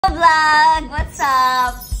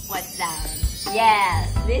Yes,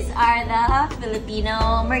 these are the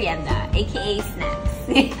Filipino merienda, aka snacks.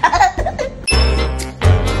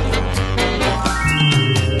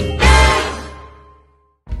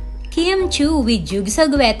 Chiu with Jugs,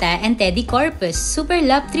 Jugueta, and Teddy Corpuz. Super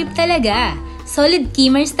Laughtrip talaga. Solid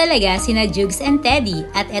kimers talaga sina Jugs and Teddy.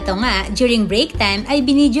 At eto nga, during break time ay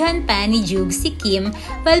binidyohan pa ni Jugs si Kim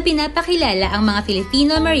while pinapakilala ang mga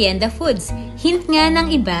Filipino merienda foods. Hint nga ng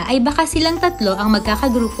iba ay baka silang tatlo ang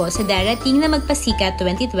magkakagrupo sa darating na Magpasikat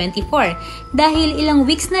 2024 dahil ilang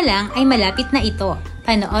weeks na lang ay malapit na ito.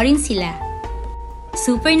 Panoorin sila.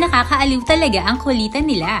 Super nakakaaliw talaga ang kulitan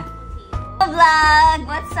nila. Vlog!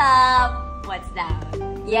 What's up? What's down?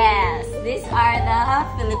 Yes, these are the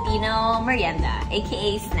Filipino merienda,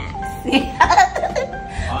 aka snacks.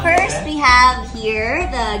 First, we have here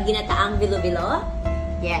the ginataang bilo-bilo.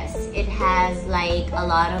 Yes, it has like a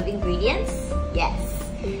lot of ingredients. Yes.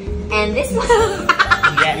 And this one...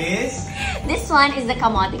 Yes. This one is the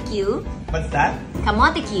kamote Q. What's that?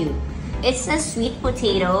 Kamote Q. It's a sweet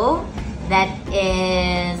potato that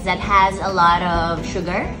has a lot of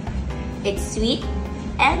sugar. It's sweet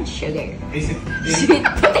and sugar. Is it? Sweet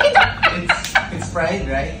potato. It's fried,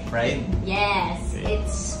 right? Fried. Yes,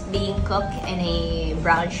 it's being cooked in a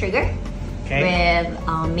brown sugar Okay. with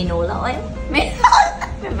minola oil.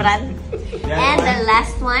 Brand. Yeah, And the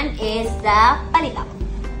last one is the palitaw.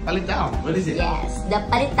 Palitaw. What is it? Yes, the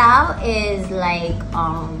palitaw is like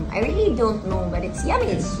I really don't know, but it's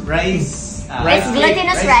yummy. It's rice. It's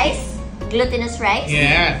glutinous rice. Glutinous rice.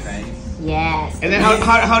 Yes. Rice. Yes. And then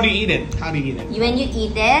how do you eat it? How do you eat it? When you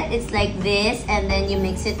eat it, it's like this, and then you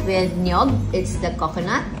mix it with nyog. It's the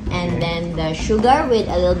coconut, and then the sugar with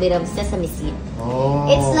a little bit of sesame seed. Oh.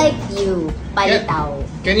 It's like you, palitaw.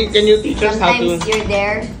 Can you teach us how to? Sometimes you're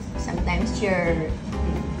there, sometimes you're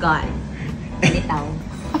gone. Palitaw.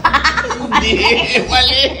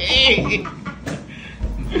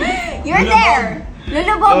 You're there.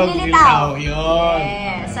 Lulubog, lilitaw. Yun.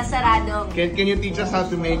 Yes, sa saradong. Can you teach us how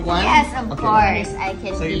to make one? Yes, of Okay. course. I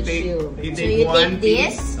can So you teach take, you. You So take you one take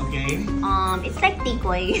this. piece. Okay. It's like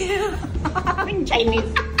tikoy in Chinese.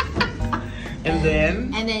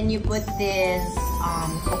 And then you put this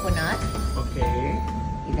coconut okay.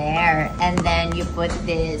 there, and then you put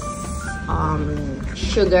this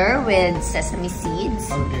sugar with sesame seeds,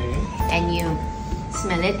 Okay. and you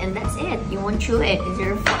smell it, and that's it. You won't chew it.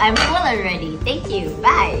 I'm full already. Thank you.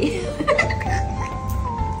 Bye.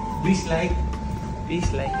 Please like. Please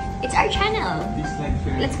like. It's our channel. Please like.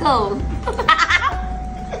 Let's go.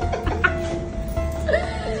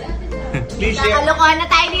 Please share. Nakalokohan na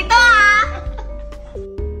tayo dito, ha?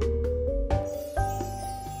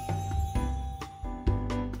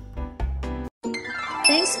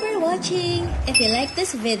 Thanks for watching! If you like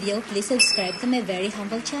this video, please subscribe to my very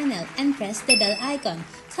humble channel and press the bell icon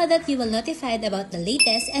so that you will notified about the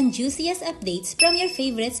latest and juiciest updates from your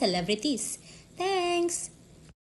favorite celebrities.